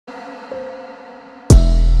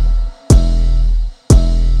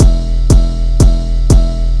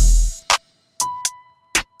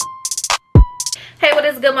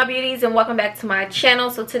good, my beauties, and welcome back to my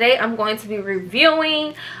channel. So today I'm going to be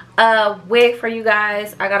reviewing a wig for you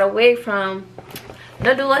guys. I got a wig from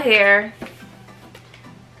Nadula hair.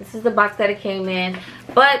 This is the box that it came in.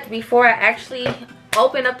 But before I actually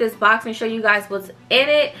open up this box and show you guys what's in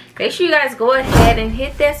it, make sure you guys go ahead and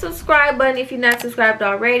hit that subscribe button if you're not subscribed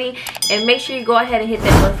already, and make sure you go ahead and hit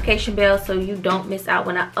that notification bell so you don't miss out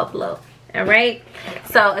when I upload. All right,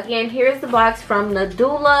 so again, here's the box from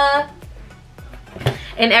Nadula,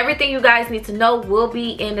 and everything you guys need to know will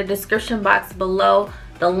be in the description box below.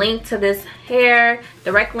 The link to this hair,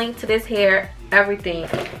 direct link to this hair, everything.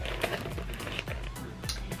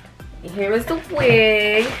 Here is the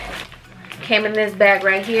wig. Came in this bag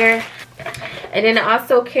right here, and then it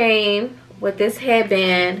also came with this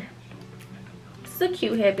headband. It's a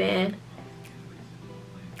cute headband.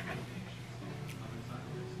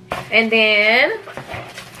 And then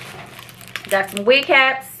got some wig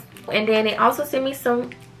caps, and then they also sent me some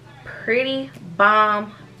pretty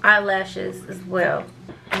bomb eyelashes as well.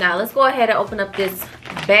 Now let's go ahead and open up this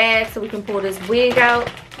bag so we can pull this wig out.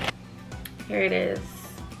 Here it is.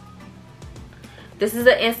 This is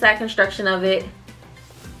the inside construction of it.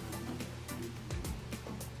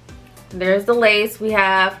 There's the lace. We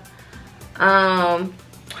have how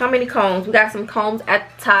many combs? We got some combs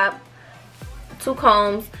at the top, 2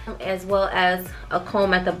 combs, as well as a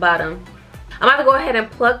comb at the bottom. I'm about to go ahead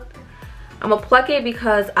and pluck. I'm gonna pluck it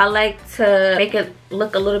because I like to make it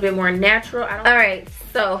look a little bit more natural. Alright,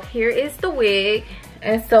 so here is the wig.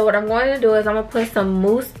 And so what I'm going to do is I'm gonna put some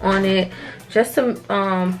mousse on it just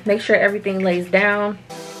to make sure everything lays down.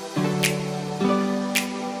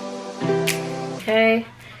 Okay,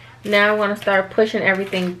 now I'm gonna start pushing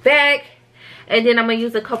everything back, and then I'm gonna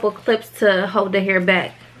use a couple clips to hold the hair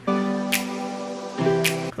back.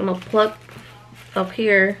 I'm gonna pluck up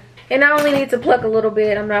here, and I only need to pluck a little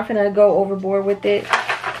bit. I'm not gonna go overboard with it.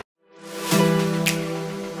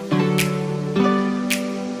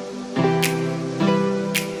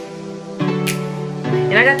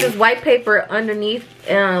 And I got this white paper underneath,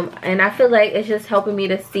 and I feel like it's just helping me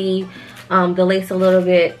to see the lace a little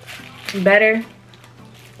bit better.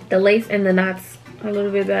 The lace and the knots a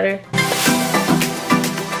little bit better.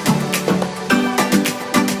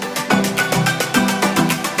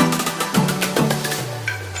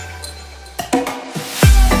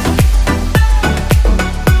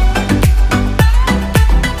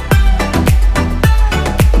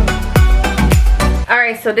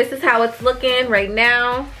 So this is how it's looking right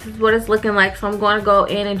now. This is what it's looking like. So I'm going to go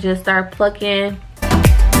in and just start plucking.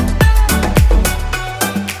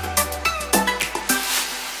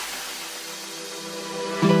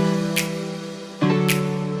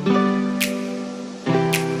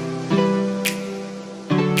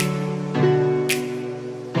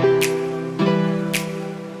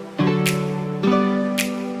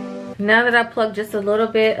 Now that I plucked just a little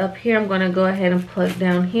bit up here, I'm going to go ahead and pluck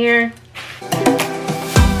down here.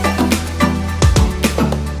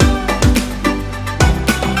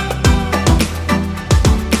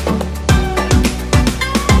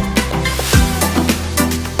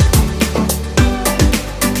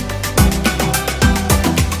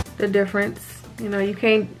 The difference, you know, you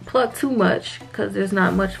can't pluck too much because there's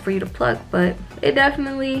not much for you to pluck, but it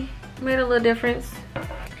definitely made a little difference.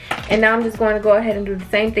 And now I'm just going to go ahead and do the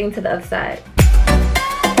same thing to the other side.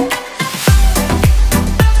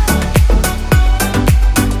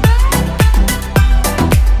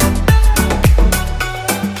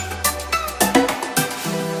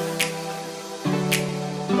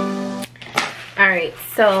 Alright,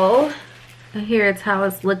 so here's how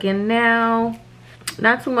it's looking now.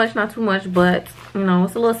 Not too much, but you know,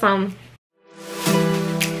 it's a little something.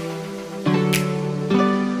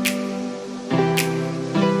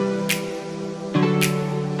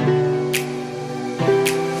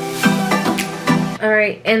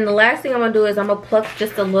 Alright, and the last thing I'm gonna do is I'm gonna pluck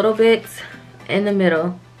just a little bit in the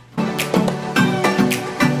middle.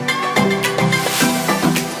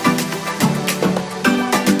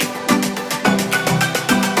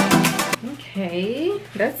 Okay,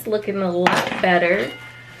 that's looking a lot better.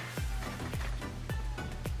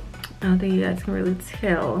 I don't think you guys can really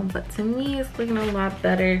tell, but to me it's looking a lot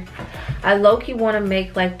better. I low-key want to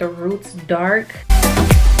make like the roots dark.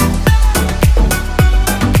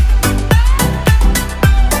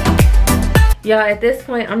 Y'all, at this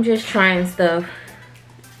point I'm just trying stuff.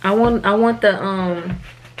 I want the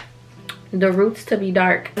roots to be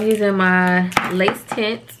dark. I'm using my lace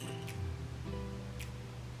tint,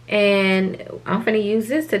 and I'm gonna use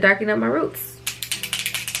this to darken up my roots.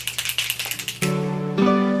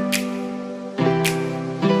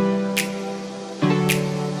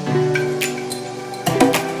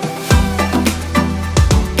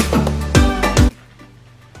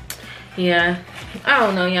 Yeah, I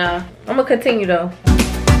don't know, y'all. I'm gonna continue though.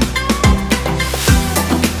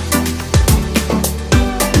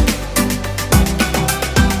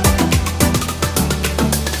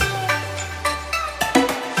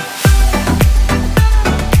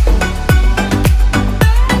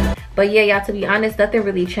 But yeah, y'all, to be honest, nothing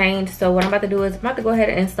really changed. So what I'm about to do is I'm about to go ahead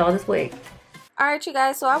and install this wig. Alright, you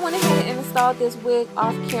guys, so I went ahead and installed this wig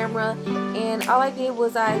off camera, and all I did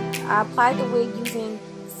was I applied the wig using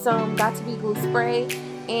some Got2b glue spray,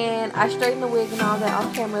 and I straightened the wig and all that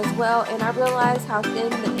off camera as well. And I realized how thin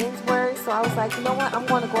the ends were, so I was like, you know what, I'm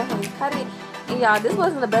going to go ahead and cut it. And y'all, this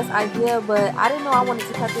wasn't the best idea, but I didn't know I wanted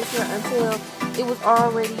to cut this here until it was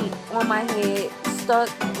already on my head, stuck,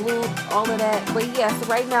 glued, all of that. But yeah, so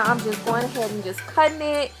right now I'm just going ahead and just cutting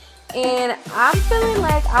it, and I'm feeling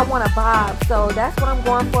like I want a bob, so that's what I'm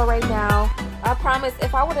going for right now. I promise,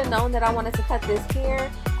 if I would have known that I wanted to cut this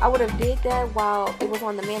hair, I would have did that while it was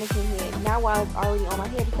on the mannequin head, not while it's already on my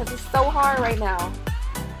head, because it's so hard right now.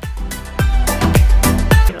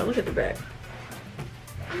 You know, look at the back.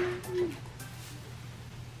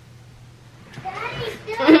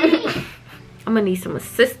 I'm gonna need some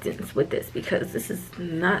assistance with this because this is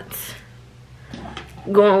not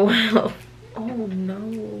going well. Oh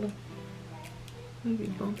no. Maybe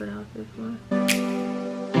bump it out this way.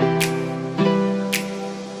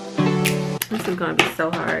 This is gonna be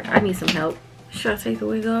so hard. I need some help. Should I take the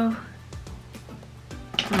wig off?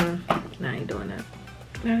 Nah, I ain't doing that.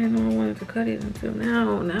 I didn't know I wanted to cut it until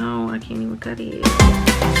now. Now I can't even cut it.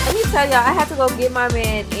 Let me tell y'all, I had to go get my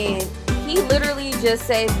man, and he literally just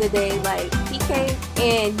saved the day. Like, he came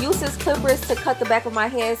and used his clippers to cut the back of my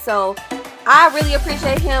head, so I really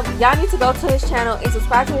appreciate him. Y'all need to go to his channel and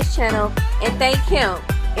subscribe to his channel and thank him.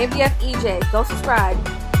 MVF EJ, go subscribe.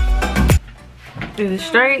 Is it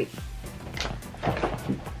straight?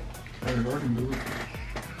 Hey, I can do it.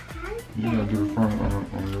 You gotta do the front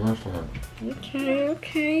on your left side. Okay,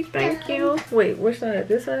 okay, thank you. Wait, which side?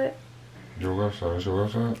 This side? Your left side. Is your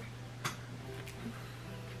left side?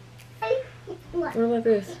 What about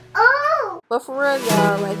this? Oh! But for real,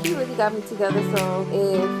 y'all, like, he really got me together. So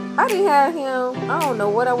if I didn't have him, I don't know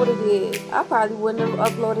what I would have did. I probably wouldn't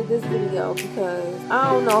have uploaded this video because I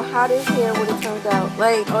don't know how this hair would have turned out.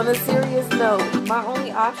 Like, on a serious note, my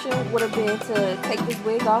only option would have been to take this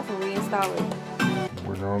wig off and reinstall it.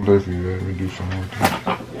 We're all day for you. Let me do some more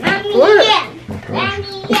things. Mommy, What? yeah. Okay.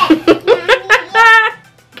 Mommy, yeah.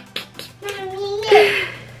 Mommy, yeah.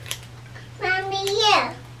 Mommy,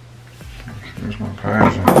 yeah. That's my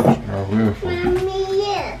passion. That's what I live for. Mommy,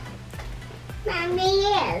 yeah. Mommy,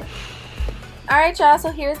 yeah. Alright, y'all, so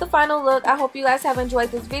here's the final look. I hope you guys have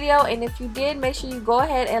enjoyed this video, and if you did, make sure you go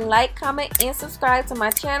ahead and like, comment, and subscribe to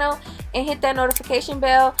my channel and hit that notification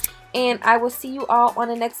bell, and I will see you all on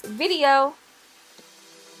the next video.